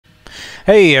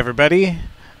Hey everybody,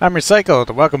 I'm Recycled.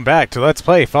 Welcome back to Let's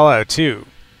Play Fallout 2.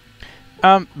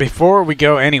 Before we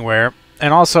go anywhere,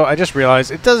 and also I just realized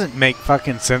it doesn't make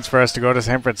fucking sense for us to go to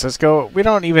San Francisco. We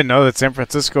don't even know that San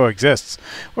Francisco exists.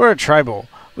 We're a tribal.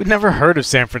 We've never heard of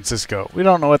San Francisco. We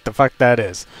don't know what the fuck that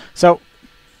is. So,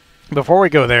 before we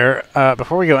go there,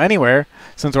 before we go anywhere,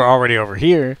 since we're already over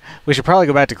here, we should probably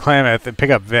go back to Klamath and pick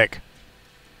up Vic.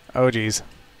 Oh geez.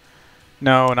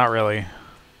 No, not really.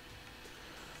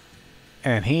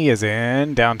 And he is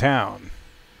in downtown.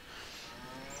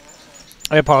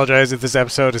 I apologize if this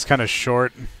episode is kind of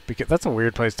short, because that's a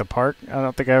weird place to park. I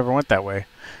don't think I ever went that way.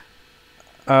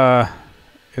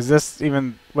 Is this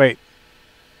even... Wait.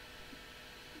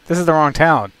 This is the wrong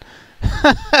town.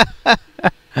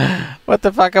 What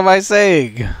the fuck am I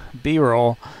saying?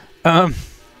 B-roll.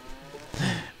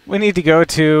 We need to go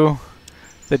to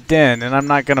the den, and I'm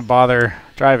not going to bother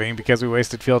driving because we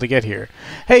wasted fuel to get here.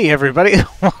 Hey everybody,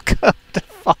 welcome to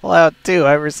Fallout 2.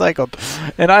 I recycled,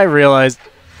 and I realized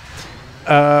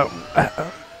that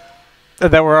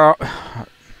we're all...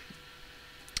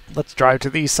 Let's drive to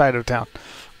the east side of town.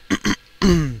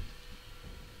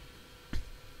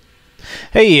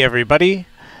 Hey everybody,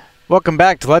 welcome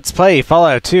back to Let's Play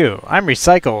Fallout 2. I'm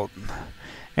Recycled,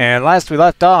 and last we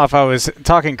left off I was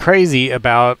talking crazy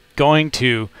about going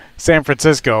to San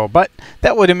Francisco, but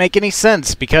that wouldn't make any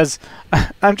sense because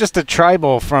I'm just a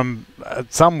tribal from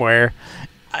somewhere,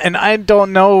 and I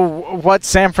don't know what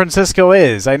San Francisco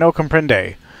is. I know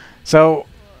Comprende. So,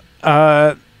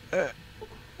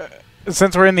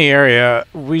 since we're in the area,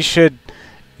 we should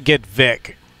get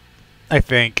Vic, I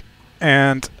think.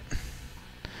 And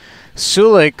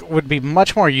Sulik would be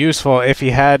much more useful if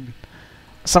he had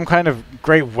some kind of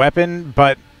great weapon,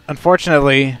 but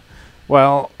unfortunately,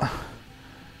 well...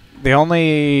 The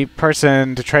only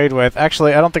person to trade with...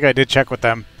 Actually, I don't think I did check with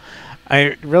them.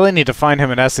 I really need to find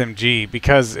him an SMG,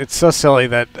 because it's so silly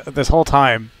that this whole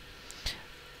time...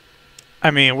 I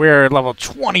mean, we're level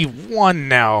 21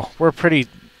 now. We're pretty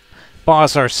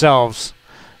boss ourselves.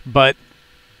 But...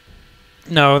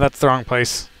 No, that's the wrong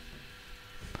place.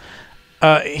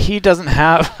 He doesn't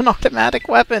have an automatic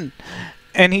weapon.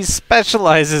 And he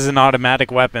specializes in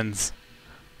automatic weapons.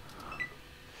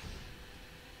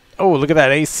 Oh, look at that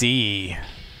AC.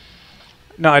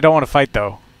 No, I don't want to fight,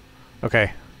 though.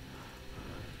 Okay.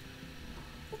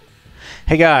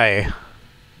 Hey, guy.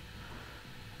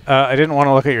 I didn't want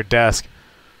to look at your desk.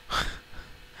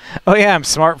 Oh, yeah, I'm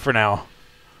smart for now.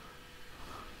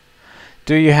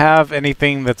 Do you have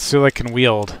anything that Sulik can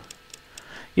wield?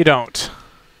 You don't.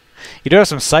 You do have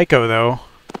some Psycho, though.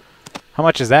 How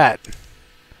much is that?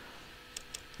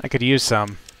 I could use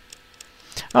some.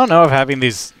 I don't know if having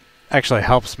these... actually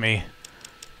helps me,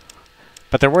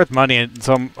 but they're worth money,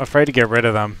 so I'm afraid to get rid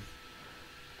of them.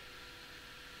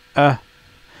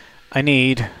 I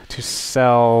need to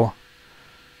sell...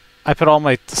 I put all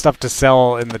my stuff to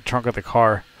sell in the trunk of the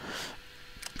car.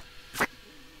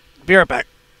 Be right back.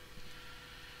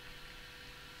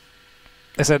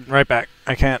 I said right back.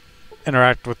 I can't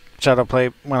interact with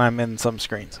Shadowplay when I'm in some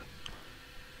screens.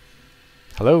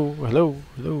 Hello, hello,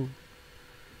 hello.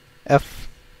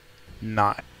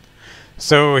 F9.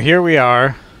 So here we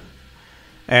are,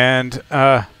 and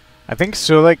I think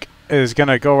Sulik is going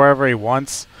to go wherever he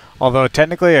wants, although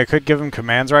technically I could give him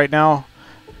commands right now.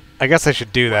 I guess I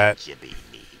should do that.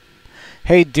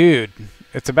 Hey dude,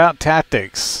 it's about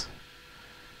tactics.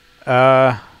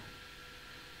 What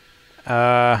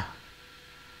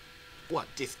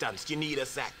distance you need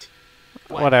us at?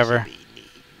 Whatever.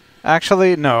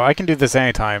 Actually, no, I can do this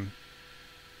anytime.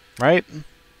 Right?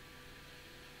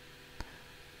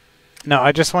 No,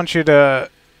 I just want you to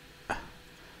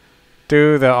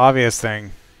do the obvious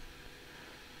thing.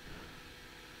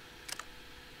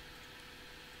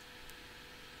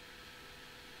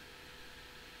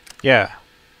 Yeah.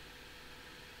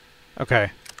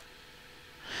 Okay.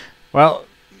 Well,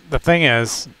 the thing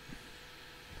is,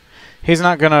 he's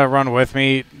not gonna run with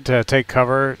me to take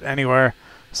cover anywhere,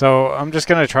 so I'm just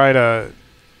gonna try to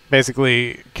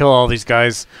basically kill all these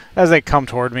guys as they come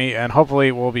toward me, and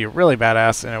hopefully we'll be really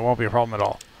badass and it won't be a problem at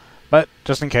all. But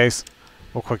just in case,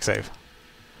 we'll quick save.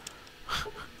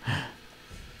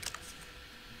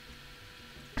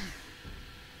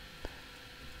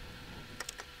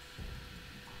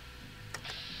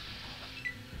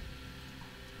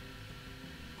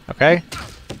 Okay.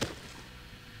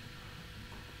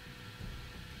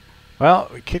 Well,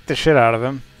 we kicked the shit out of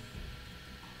him.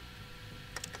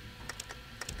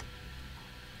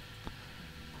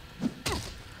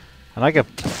 And I could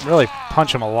really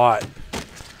punch him a lot.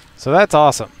 So that's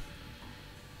awesome.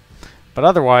 But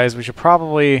otherwise, we should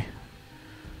probably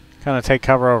kind of take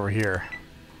cover over here.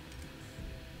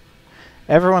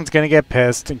 Everyone's gonna get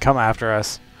pissed and come after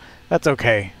us. That's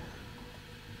okay.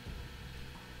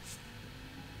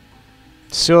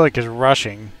 Sulik is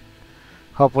rushing.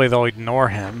 Hopefully they'll ignore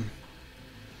him.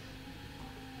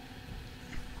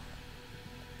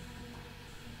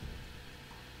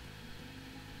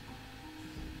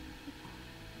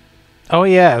 Oh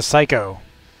yeah, Psycho.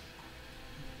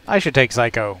 I should take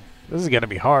Psycho. This is gonna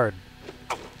be hard.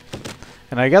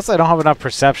 And I guess I don't have enough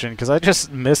perception because I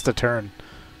just missed a turn.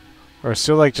 Or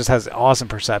Sulik just has awesome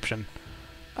perception.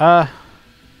 Well,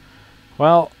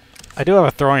 I do have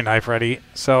a throwing knife ready,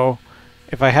 so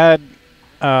if I had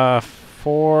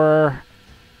 4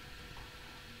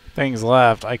 things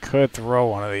left, I could throw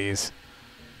one of these.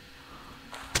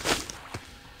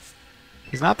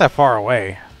 He's not that far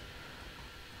away.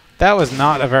 That was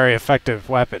not a very effective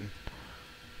weapon.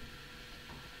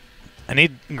 I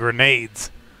need grenades,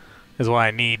 is what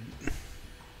I need.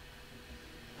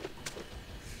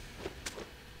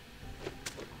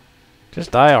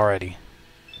 Just die already.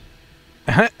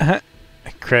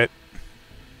 Crit.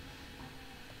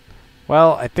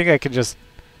 Well, I think I could just...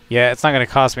 Yeah, it's not going to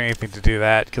cost me anything to do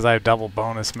that, because I have double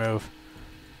bonus move.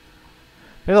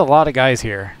 There's a lot of guys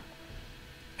here.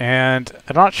 And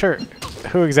I'm not sure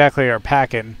who exactly are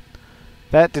packing.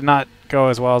 That did not go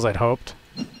as well as I'd hoped.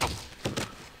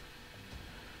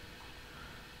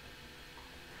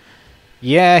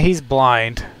 Yeah, he's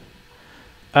blind.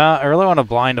 I really want to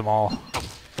blind them all.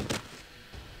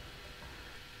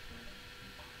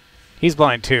 He's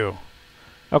blind too.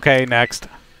 Okay, next.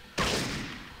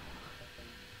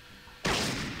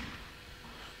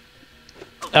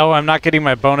 Oh, I'm not getting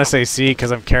my bonus AC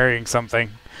because I'm carrying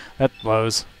something. That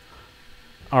blows.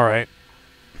 Alright.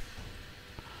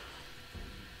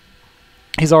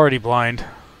 He's already blind.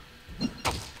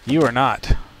 You are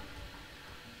not.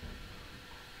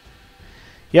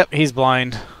 Yep, he's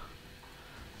blind.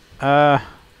 It'd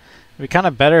be kind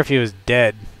of better if he was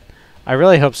dead. I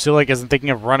really hope Sulik isn't thinking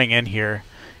of running in here.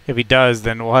 If he does,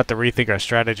 then we'll have to rethink our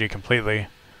strategy completely.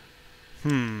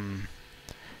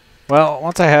 Well,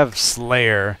 once I have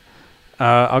Slayer,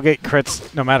 I'll get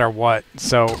crits no matter what,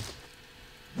 so...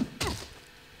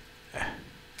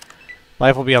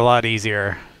 life will be a lot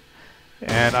easier.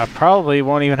 And I probably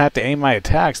won't even have to aim my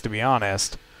attacks, to be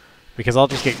honest. Because I'll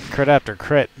just get crit after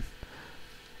crit.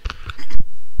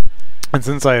 And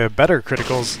since I have better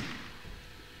criticals,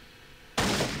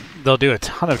 they'll do a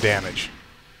ton of damage.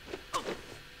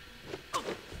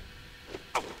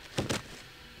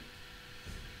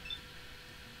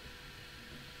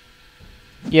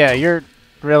 Yeah, you're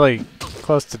really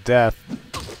close to death,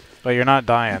 but you're not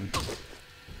dying.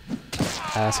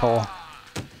 Asshole.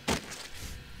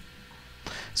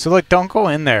 So look, don't go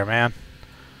in there, man.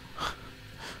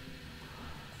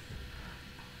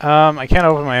 I can't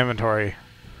open my inventory.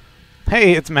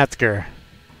 Hey, it's Metzger.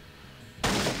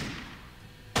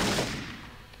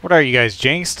 What are you guys,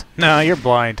 jinxed? No, you're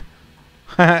blind.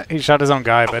 He shot his own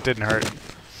guy, but it didn't hurt.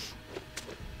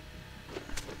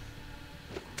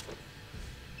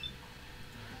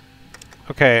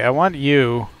 Okay, I want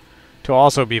you to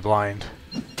also be blind.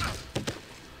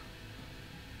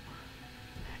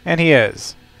 And he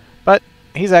is. But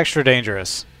he's extra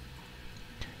dangerous.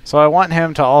 So I want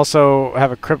him to also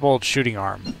have a crippled shooting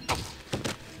arm.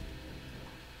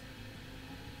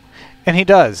 And he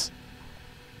does.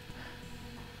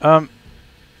 But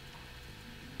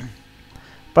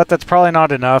that's probably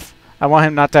not enough. I want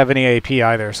him not to have any AP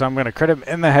either, so I'm going to crit him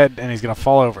in the head and he's going to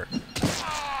fall over.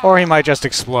 Or he might just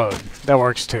explode. That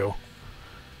works too.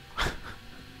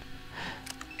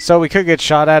 So we could get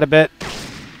shot at a bit,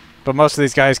 but most of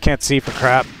these guys can't see for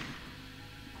crap.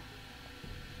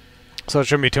 So it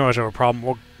shouldn't be too much of a problem.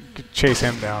 We'll chase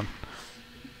him down.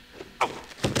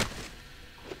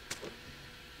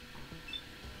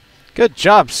 Good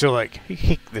job, Sulik. He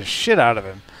kicked the shit out of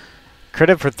him. Crit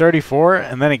him for 34,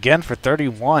 and then again for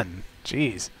 31.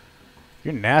 Jeez.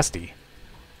 You're nasty.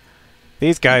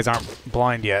 These guys aren't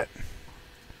blind yet.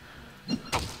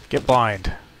 Get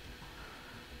blind.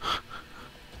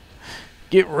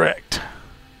 Get wrecked.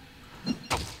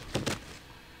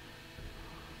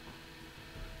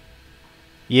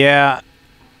 Yeah.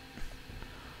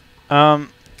 I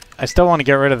still want to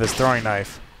get rid of this throwing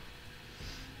knife.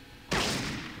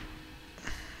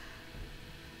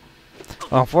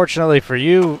 Well, unfortunately for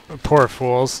you, poor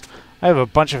fools, I have a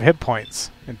bunch of hit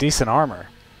points and decent armor.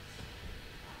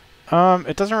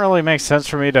 It doesn't really make sense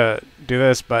for me to do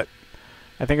this, but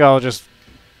I think I'll just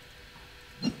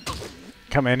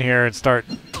come in here and start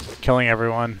killing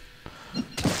everyone.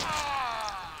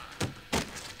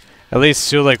 At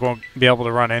least Sulik won't be able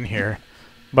to run in here.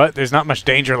 But there's not much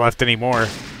danger left anymore.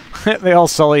 They all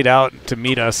sullied out to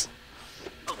meet us.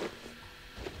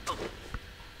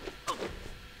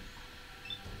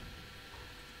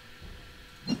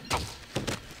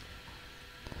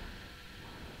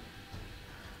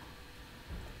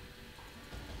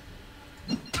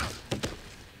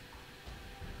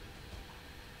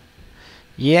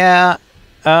 Yeah,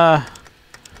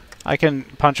 I can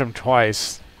punch him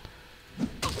twice.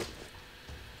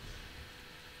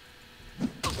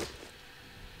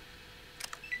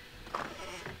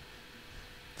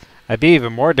 I'd be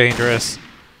even more dangerous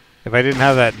if I didn't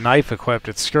have that knife equipped.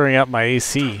 It's screwing up my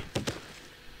AC.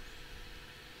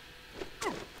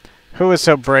 Who was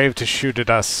so brave to shoot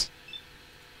at us?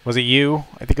 Was it you?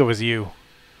 I think it was you.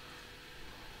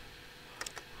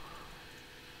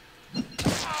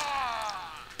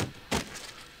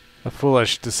 A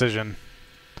foolish decision.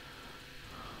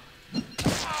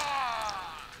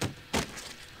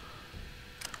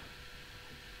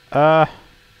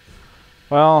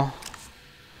 Well...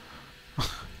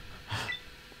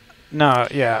 No,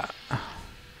 yeah.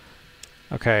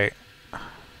 Okay.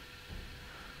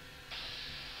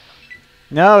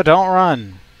 No, don't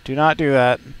run. Do not do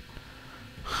that.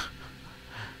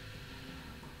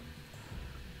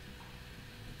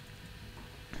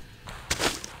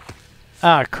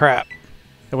 Ah, crap.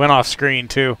 It went off screen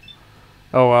too.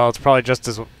 Oh well, it's probably just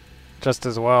as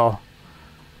well.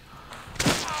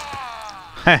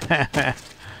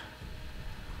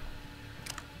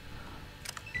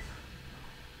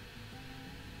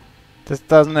 This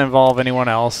doesn't involve anyone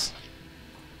else.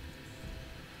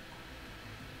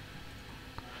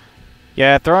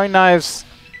 Yeah, throwing knives.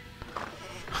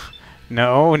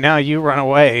 No, now you run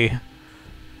away.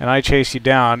 And I chase you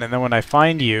down, and then when I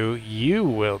find you, you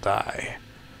will die.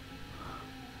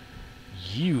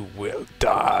 You will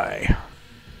die.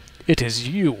 It is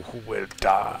you who will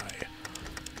die.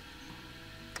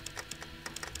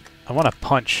 I want to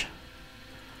punch.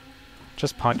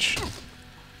 Just punch.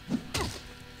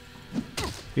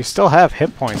 You still have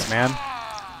hit points, man.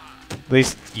 At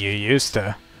least you used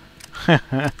to.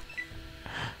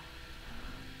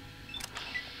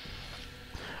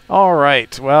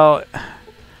 Alright, well,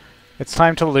 it's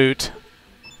time to loot.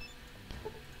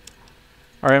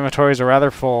 Our inventories are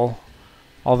rather full.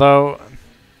 Although,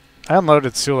 I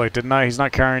unloaded Sulik, didn't I? He's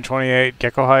not carrying 28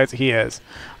 gecko hides. He is.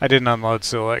 I didn't unload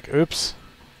Sulik. Oops.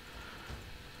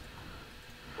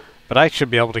 But I should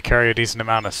be able to carry a decent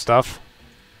amount of stuff.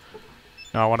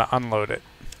 No, I want to unload it.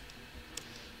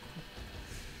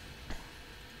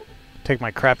 Take my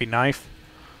crappy knife.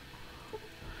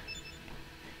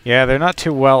 Yeah, they're not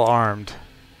too well armed.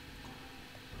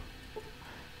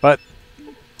 But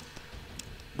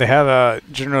they have a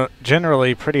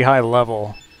generally pretty high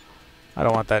level. I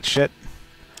don't want that shit.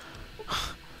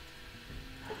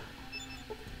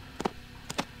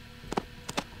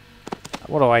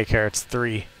 What do I care? It's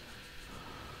 3.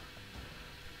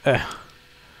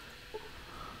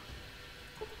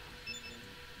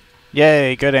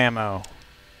 Yay, good ammo.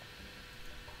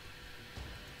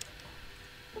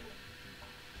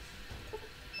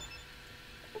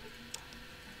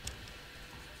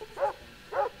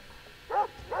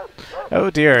 Oh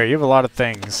dear, you have a lot of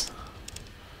things.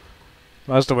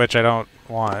 Most of which I don't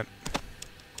want.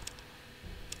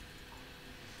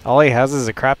 All he has is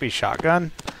a crappy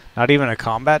shotgun? Not even a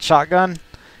combat shotgun?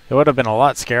 It would have been a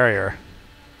lot scarier.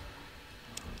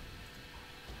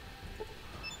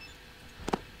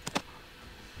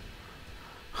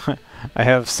 I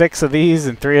have 6 of these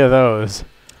and 3 of those.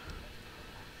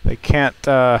 They can't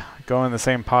go in the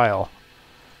same pile.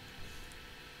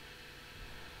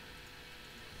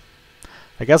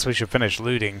 I guess we should finish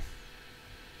looting.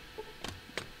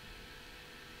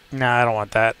 Nah, I don't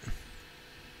want that.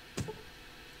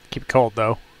 Keep it cold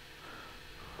though.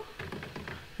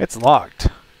 It's locked.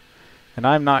 And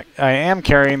I am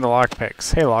carrying the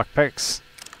lockpicks. Hey lockpicks.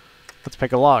 Let's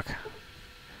pick a lock.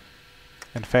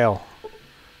 And fail.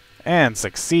 And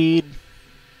succeed.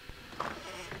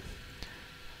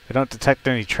 I don't detect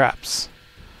any traps.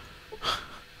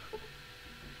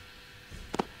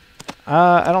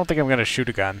 I don't think I'm gonna shoot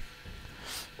a gun.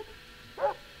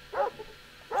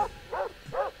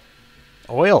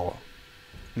 Oil?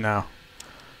 No.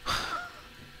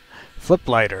 Flip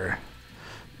lighter.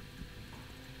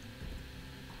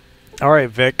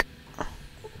 Alright, Vic.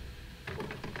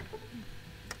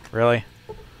 Really?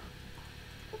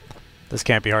 This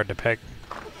can't be hard to pick.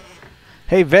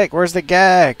 Hey Vic, where's the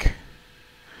gag?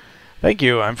 Thank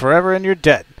you, I'm forever in your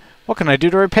debt. What can I do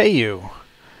to repay you?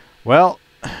 Well,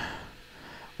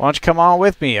 why don't you come on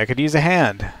with me? I could use a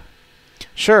hand.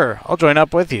 Sure, I'll join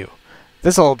up with you.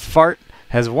 This old fart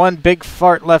has one big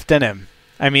fart left in him.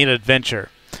 I mean adventure.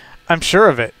 I'm sure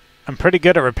of it. I'm pretty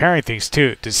good at repairing things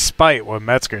too, despite what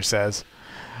Metzger says.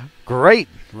 Great,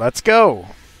 let's go.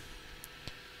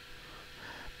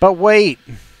 But wait.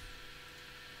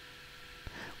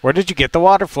 Where did you get the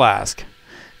water flask?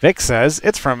 Vic says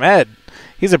it's from Ed.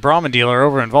 He's a Brahmin dealer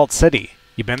over in Vault City.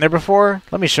 You been there before?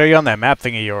 Let me show you on that map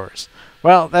thing of yours.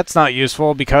 Well, that's not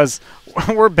useful because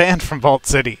we're banned from Vault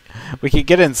City. We could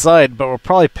get inside, but we'll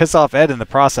probably piss off Ed in the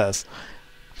process.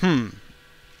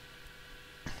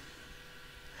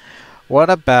 What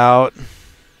about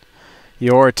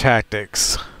your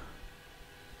tactics?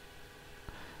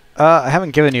 I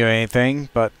haven't given you anything,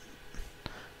 but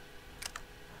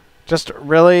just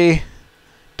really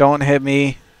don't hit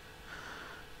me.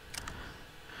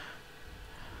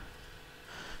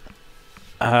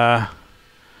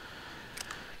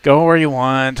 Go where you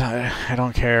want. I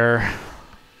don't care.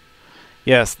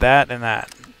 Yes, that and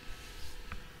that.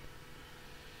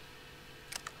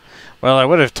 Well, I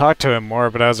would have talked to him more,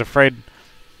 but I was afraid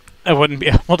I wouldn't be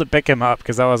able to pick him up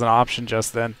because that was an option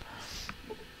just then.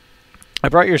 I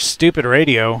brought your stupid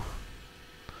radio,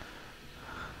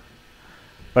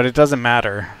 but it doesn't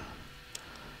matter.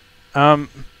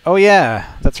 Oh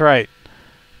yeah, that's right.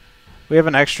 We have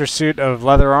an extra suit of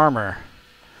leather armor,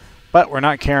 but we're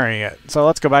not carrying it, so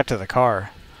let's go back to the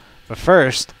car. But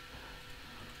first,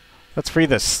 let's free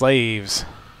the slaves.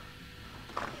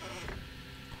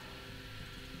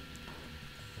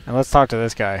 And let's talk to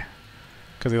this guy,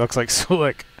 because he looks like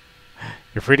Sulik.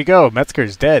 You're free to go.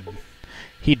 Metzger's dead.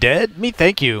 He dead? Me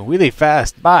thank you. We leave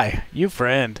fast. Bye. You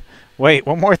friend. Wait,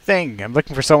 one more thing. I'm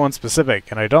looking for someone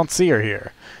specific, and I don't see her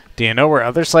here. Do you know where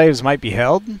other slaves might be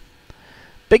held?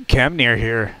 Big camp near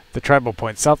here. The tribal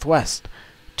point southwest.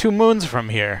 2 moons from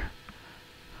here.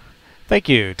 Thank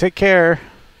you. Take care.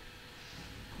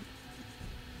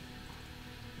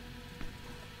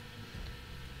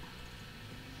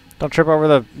 Don't trip over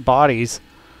the bodies.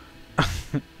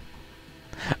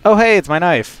 Oh, hey, it's my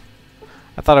knife.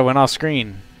 I thought it went off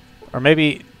screen. Or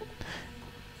maybe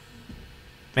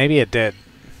it did.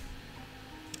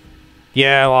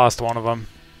 Yeah, I lost one of them.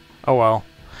 Oh well.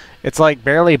 It's like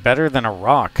barely better than a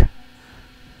rock.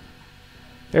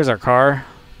 There's our car.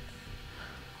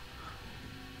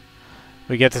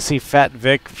 We get to see Fat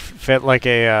Vic fit like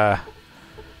a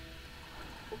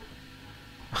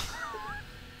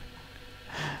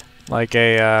like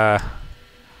a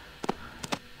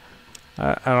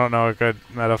I don't know a good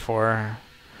metaphor.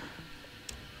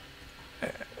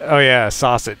 Oh yeah,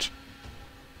 sausage.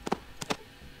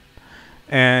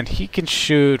 And he can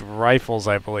shoot rifles,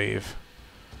 I believe.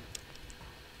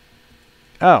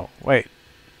 Oh, wait.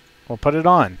 We'll put it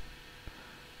on.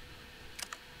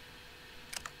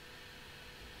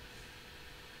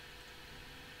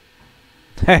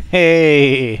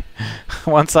 Hey!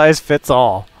 One size fits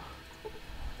all.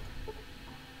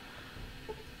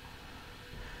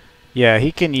 Yeah,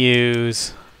 he can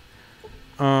use...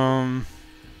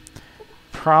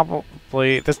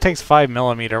 probably... This takes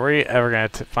 5mm. Where are you ever going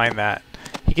to find that?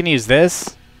 He can use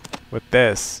this with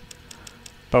this.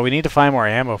 But we need to find more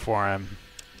ammo for him.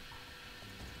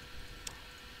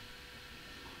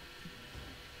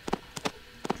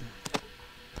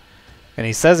 And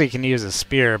he says he can use a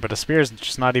spear, but a spear is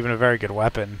just not even a very good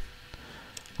weapon.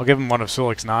 I'll give him one of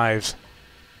Sulik's knives.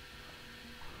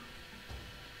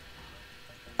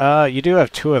 You do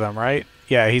have 2 of them, right?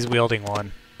 Yeah, he's wielding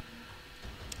one.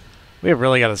 We have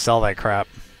really got to sell that crap.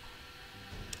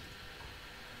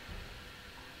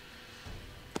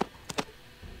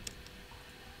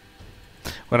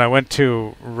 When I went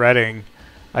to Reading,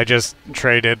 I just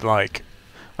traded like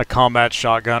a combat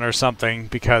shotgun or something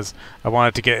because I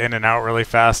wanted to get in and out really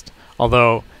fast.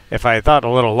 Although, if I had thought a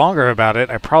little longer about it,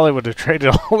 I probably would have traded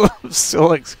all of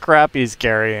Sulik's crap he's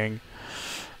carrying.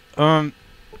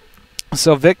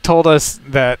 So Vic told us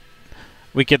that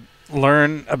we could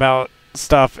learn about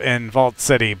stuff in Vault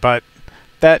City, but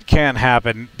that can't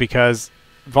happen because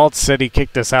Vault City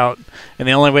kicked us out, and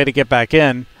the only way to get back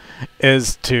in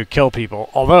is to kill people.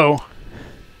 Although,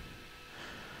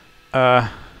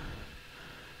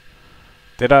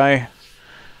 did I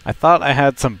thought I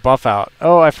had some buff out.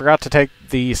 Oh, I forgot to take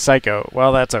the Psycho.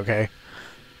 Well, that's okay.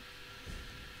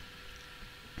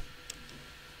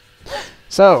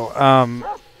 So,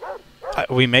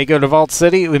 we may go to Vault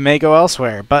City, we may go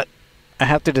elsewhere, but I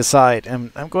have to decide,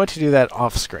 and I'm going to do that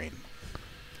off-screen.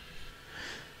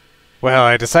 Well,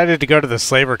 I decided to go to the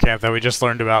slaver camp that we just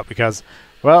learned about because,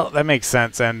 well, that makes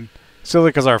sense, and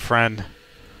Sulik is our friend.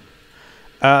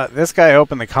 This guy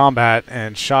opened the combat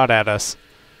and shot at us,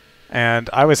 and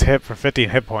I was hit for 15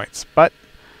 hit points, but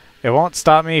it won't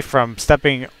stop me from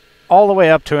stepping all the way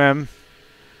up to him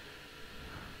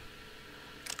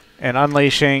and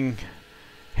unleashing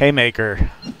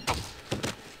Haymaker.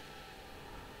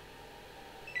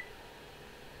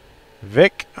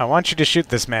 Vic, I want you to shoot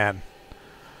this man.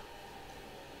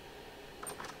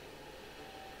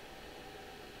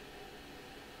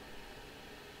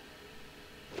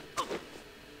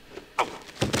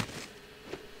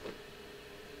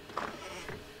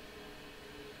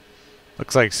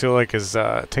 Looks like Sulik is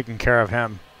taking care of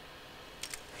him.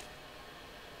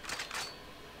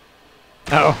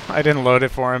 Oh, I didn't load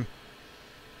it for him.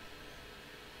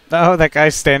 Oh, that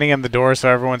guy's standing in the door so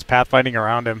everyone's pathfinding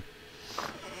around him.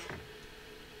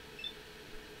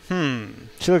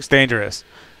 She looks dangerous.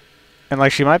 And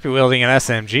like she might be wielding an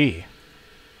SMG.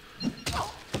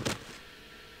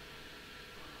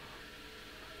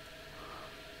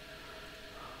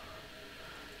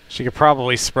 She could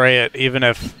probably spray it even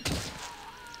if...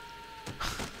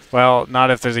 Well,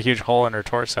 not if there's a huge hole in her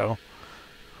torso.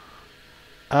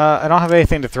 I don't have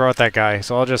anything to throw at that guy,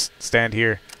 so I'll just stand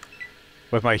here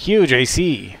with my huge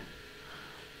AC.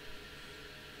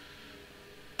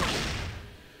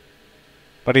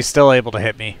 But he's still able to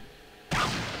hit me.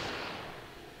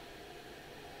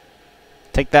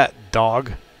 Take that,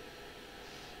 dog.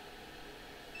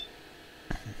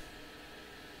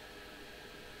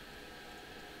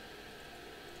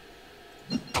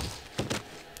 You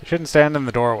shouldn't stand in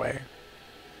the doorway.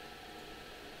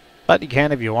 But you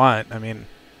can if you want. I mean,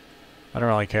 I don't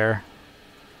really care.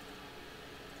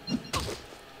 I'm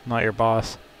not your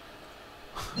boss.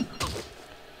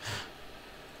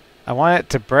 I want it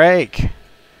to break.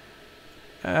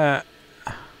 Where's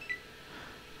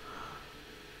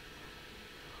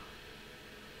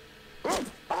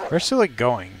Sulik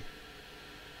going?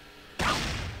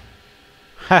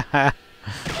 Haha.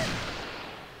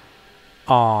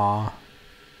 Aww.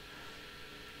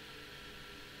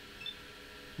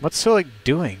 What's Sulik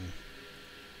doing?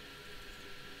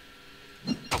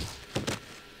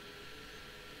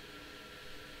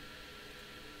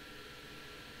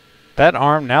 That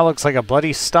arm now looks like a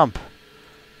bloody stump.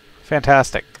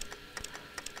 Fantastic.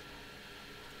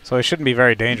 So it shouldn't be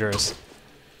very dangerous.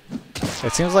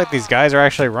 It seems like these guys are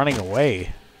actually running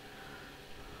away.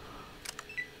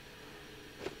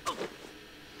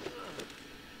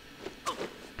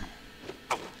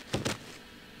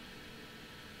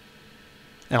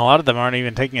 And a lot of them aren't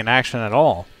even taking an action at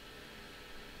all.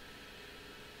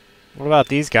 What about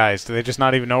these guys? Do they just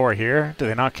not even know we're here? Do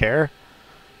they not care?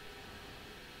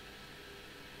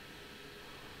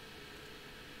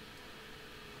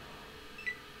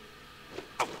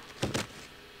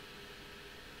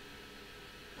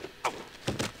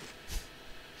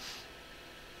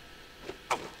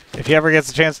 If he ever gets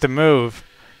a chance to move,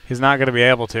 he's not going to be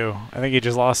able to. I think he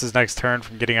just lost his next turn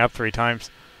from getting up 3 times.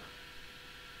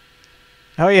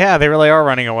 Oh yeah, they really are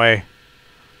running away.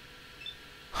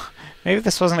 Maybe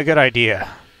this wasn't a good idea.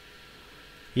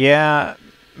 Yeah,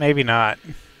 maybe not.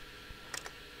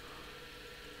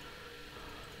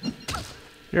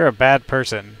 You're a bad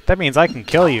person. That means I can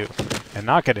kill you and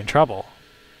not get in trouble.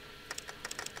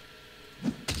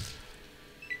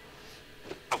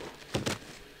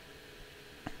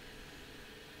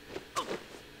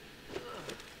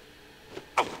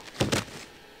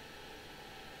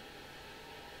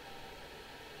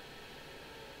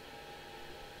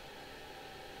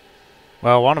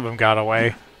 Well, one of them got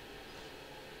away.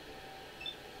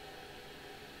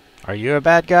 Are you a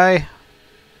bad guy?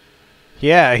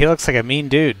 Yeah, he looks like a mean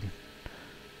dude.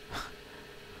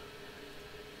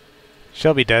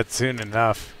 She'll be dead soon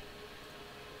enough.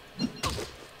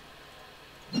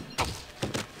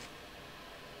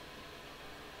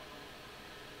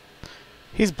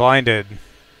 He's blinded.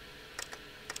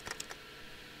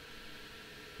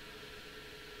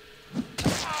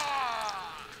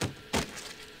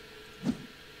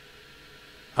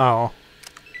 Oh.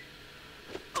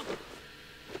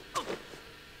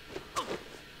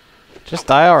 Just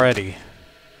die already.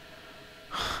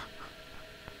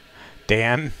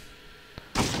 Dan.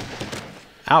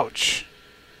 Ouch.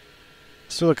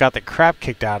 Sulik got the crap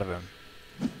kicked out of him.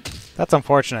 That's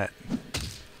unfortunate.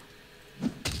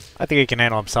 I think he can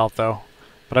handle himself, though.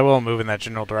 But I will move in that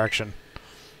general direction.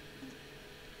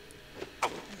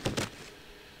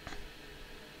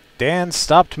 Dan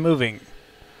stopped moving.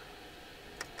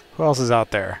 Who else is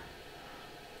out there?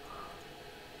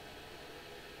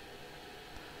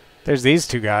 There's these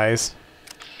 2 guys.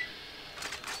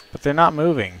 But they're not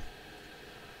moving.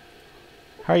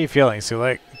 How are you feeling,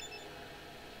 Sulik?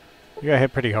 You got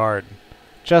hit pretty hard.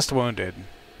 Just wounded.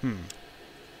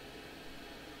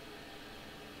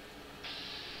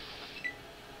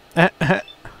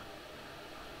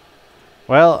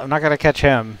 Well, I'm not going to catch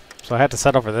him, so I had to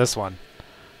settle for this one.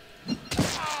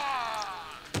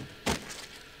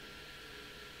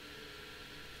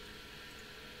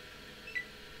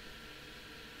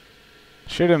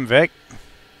 Shoot him, Vic.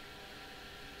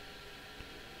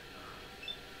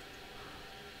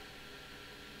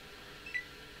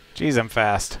 Jeez, I'm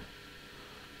fast.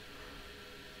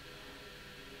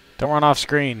 Don't run off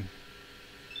screen.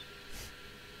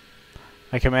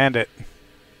 I command it.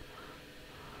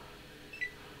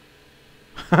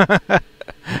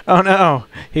 Oh no!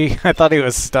 I thought he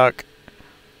was stuck.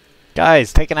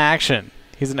 Guys, take an action.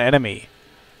 He's an enemy.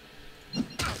 And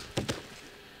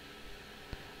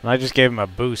I just gave him a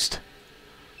boost.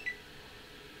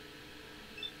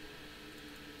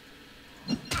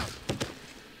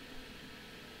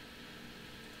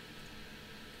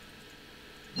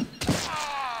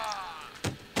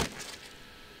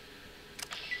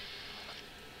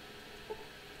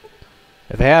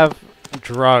 If they have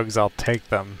drugs, I'll take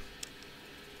them.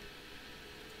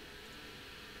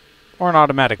 Or an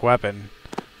automatic weapon.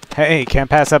 Hey, can't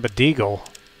pass up a deagle.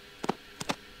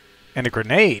 And a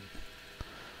grenade.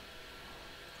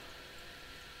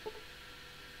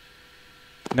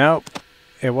 Nope.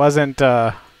 It wasn't,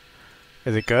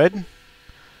 Is it good?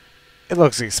 It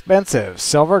looks expensive.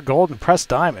 Silver, gold, and pressed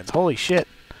diamonds. Holy shit.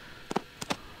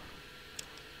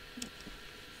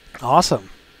 Awesome.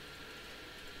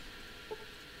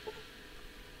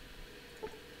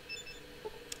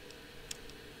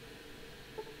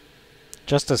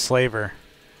 Just a slaver.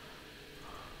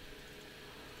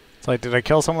 It's like, did I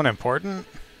kill someone important?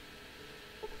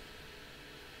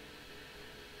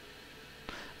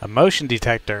 A motion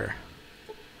detector.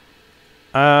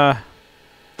 Yeah.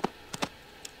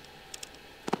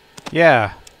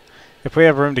 If we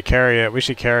have room to carry it, we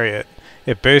should carry it.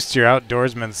 It boosts your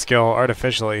outdoorsman skill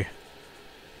artificially.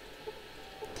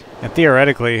 And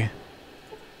theoretically,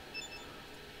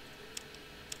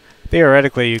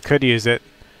 you could use it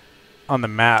on the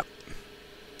map.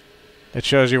 It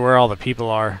shows you where all the people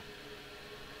are.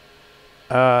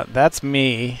 That's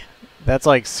me. That's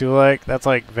like Sulik. That's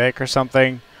like Vic or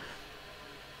something.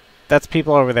 That's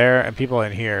people over there and people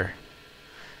in here.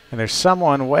 And there's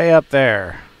someone way up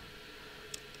there.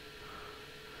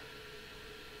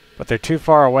 But they're too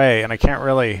far away and I can't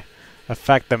really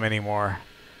affect them anymore.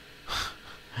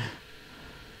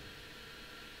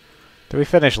 Did we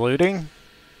finish looting?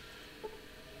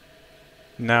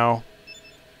 No.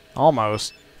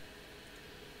 Almost.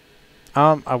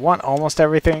 I want almost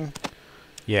everything.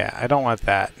 Yeah, I don't want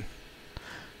that.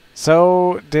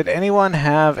 So, did anyone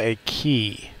have a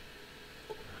key?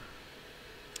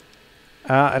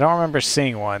 I don't remember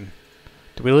seeing one.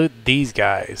 Did we loot these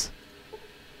guys?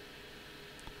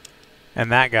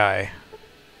 And that guy?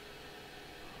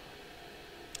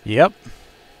 Yep.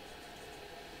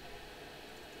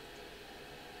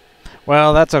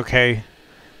 Well, that's okay.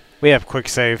 We have quick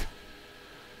save.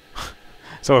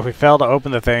 So if we fail to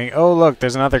open the thing... Oh, look,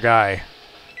 there's another guy.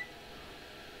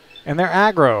 And they're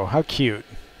aggro. How cute.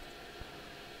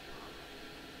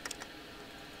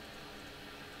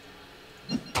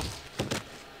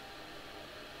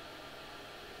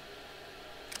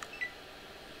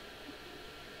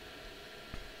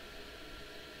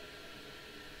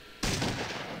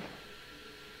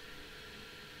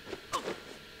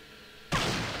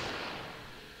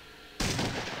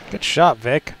 Good shot,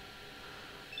 Vic.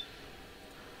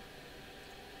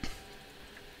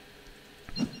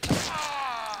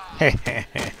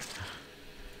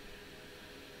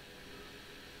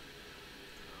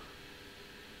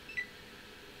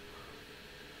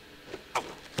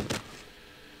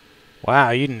 Wow,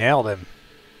 you nailed him.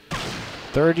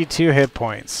 32 hit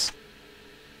points.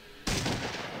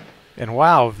 And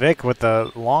wow, Vic with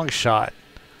the long shot.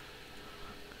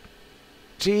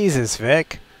 Jesus,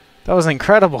 Vic. That was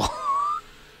incredible.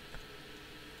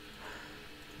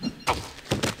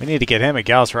 We need to get him a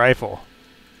Gauss rifle.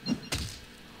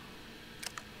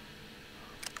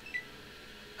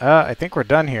 I think we're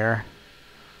done here.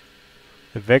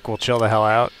 The Vic will chill the hell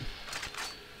out.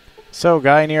 So,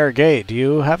 guy near a gate, do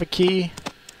you have a key?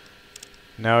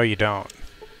 No, you don't.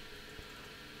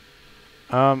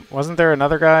 Wasn't there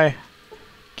another guy?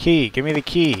 Key, give me the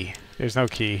key. There's no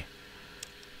key.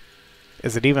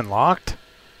 Is it even locked?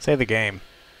 Save the game.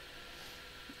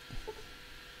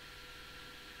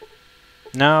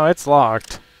 No, it's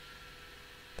locked.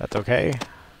 That's okay.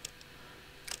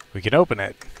 We can open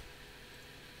it.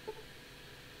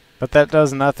 But that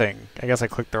does nothing. I guess I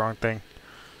clicked the wrong thing.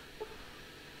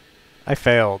 I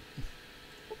failed.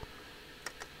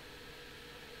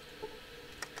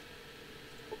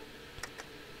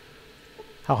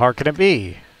 How hard can it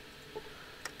be?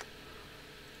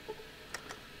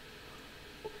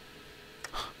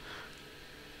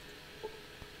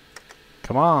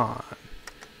 Come on.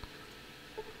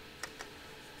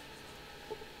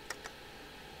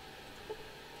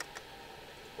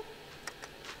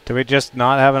 Do we just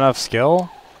not have enough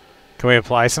skill? Can we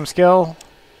apply some skill?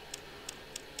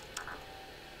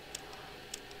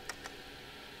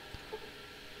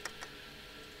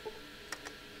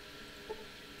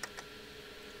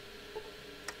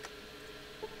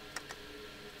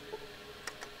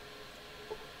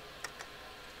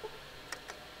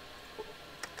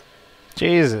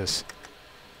 Jesus.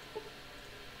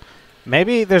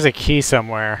 Maybe there's a key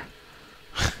somewhere.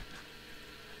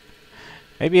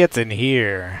 Maybe it's in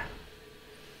here.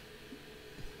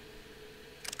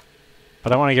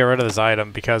 But I want to get rid of this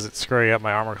item because it's screwing up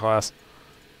my armor class.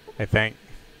 I think.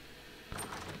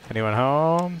 Anyone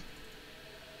home?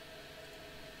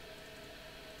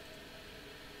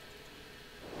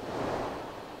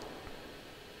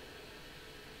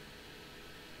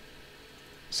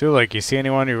 Sulik, you see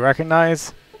anyone you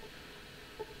recognize?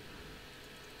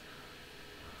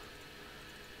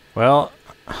 Well,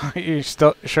 you're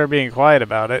still sure being quiet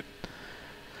about it.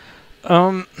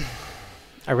 I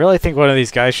really think one of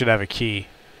these guys should have a key.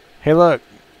 Hey, look.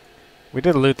 We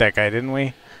did loot that guy, didn't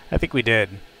we? I think we did.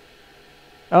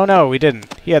 Oh, no, we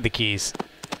didn't. He had the keys.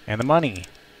 And the money.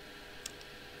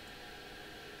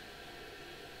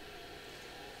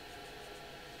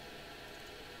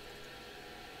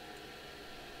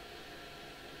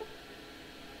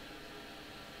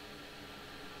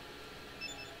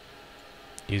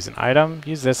 Use an item.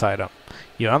 Use this item.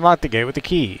 You unlock the gate with the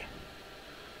key.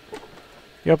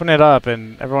 You open it up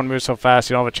and everyone moves so fast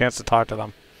you don't have a chance to talk to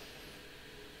them.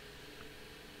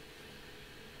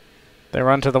 They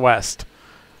run to the west.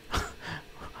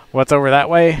 What's over that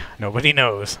way? Nobody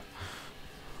knows.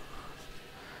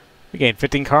 We gained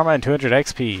 15 karma and 200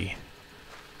 XP.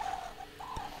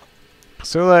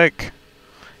 Sulik,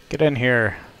 get in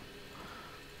here.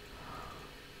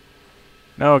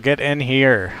 No, get in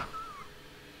here.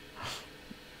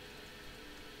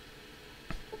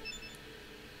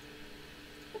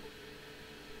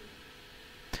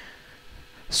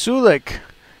 Sulik!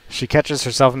 She catches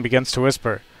herself and begins to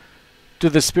whisper. Do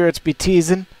the spirits be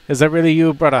teasing? Is that really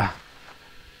you, brother?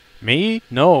 Me?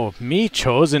 No, me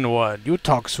chosen one. You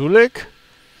talk, Sulik?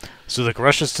 Sulik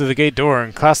rushes to the gate door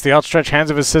and clasps the outstretched hands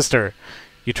of his sister.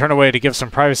 You turn away to give some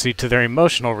privacy to their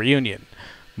emotional reunion.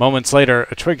 Moments later,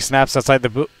 a twig snaps outside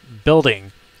the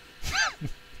building.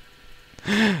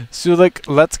 Sulik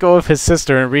lets go of his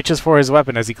sister and reaches for his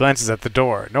weapon as he glances at the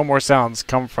door. No more sounds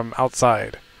come from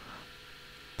outside.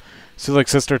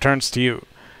 Sulik's sister turns to you.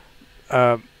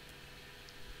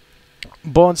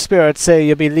 Born spirits say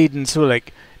you be leading Sulik.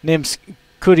 Name's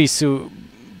Kurisu,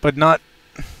 but not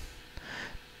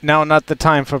the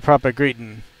time for proper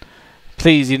greeting.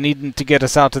 Please, you needn't to get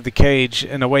us out of the cage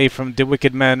and away from the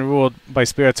wicked man ruled by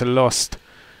spirits of lust.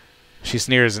 She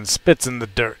sneers and spits in the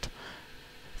dirt.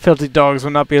 Filthy dogs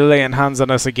will not be laying hands on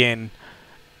us again.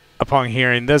 Upon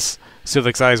hearing this,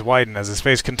 Sulik's eyes widen as his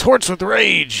face contorts with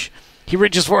rage. He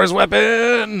reaches for his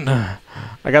weapon.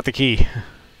 I got the key.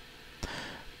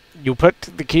 You put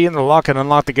the key in the lock and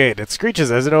unlock the gate. It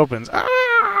screeches as it opens.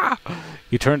 Ah!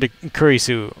 You turn to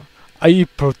Kurisu. I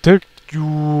protect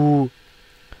you.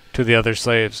 To the other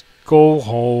slaves. Go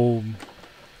home.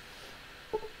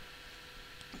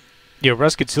 You have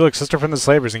rescued Sulik's sister from the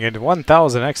slavers and gained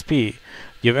 1,000 XP.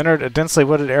 You've entered a densely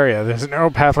wooded area. There's a narrow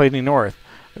path leading north.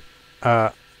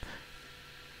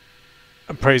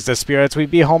 Praise the spirits, we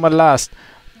be home at last.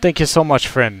 Thank you so much,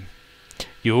 friend.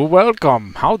 You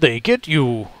welcome. How they get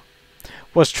you?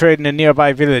 Was trading in a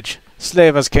nearby village.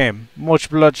 Slavers came. Much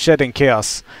bloodshed and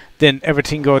chaos. Then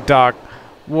everything go dark.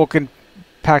 Walking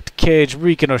packed cage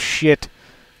reeking of shit.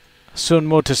 Soon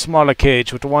moved to smaller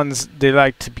cage with the ones they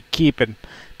like to be keeping.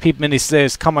 Peep many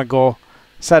slaves come and go.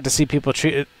 Sad to see people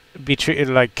be treated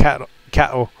like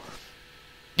cattle.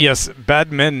 Yes,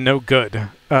 bad men no good.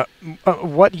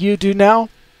 What you do now?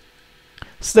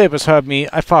 Slavers heard me.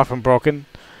 I far from broken.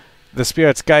 The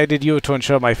spirits guided you to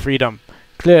ensure my freedom.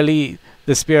 Clearly,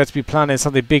 the spirits be planning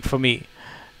something big for me.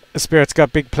 The spirits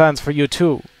got big plans for you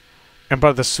too. And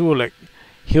Brother Sulik,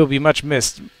 he'll be much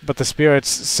missed, but the spirits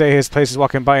say his place is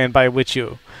walking by and by with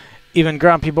you. Even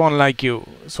grumpy bone like you,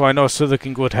 so I know Sulik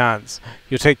in good hands.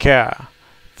 You take care.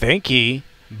 Thank ye.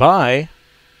 Bye.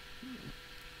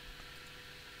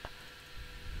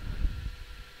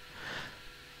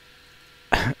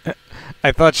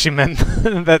 I thought she meant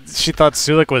that she thought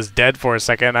Sulik was dead for a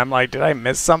second. I'm like, did I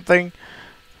miss something?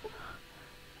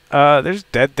 There's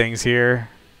dead things here.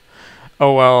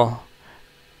 Oh well.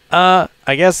 I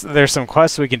guess there's some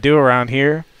quests we can do around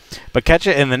here. But catch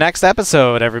it in the next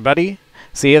episode, everybody.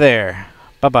 See you there.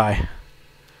 Bye-bye.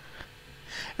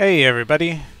 Hey,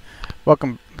 everybody.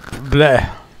 Welcome.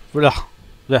 Blah. Blah.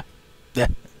 Blah. Blah.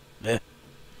 Blah.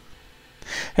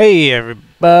 Hey, everybody.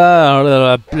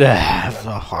 Blah.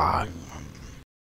 Blah.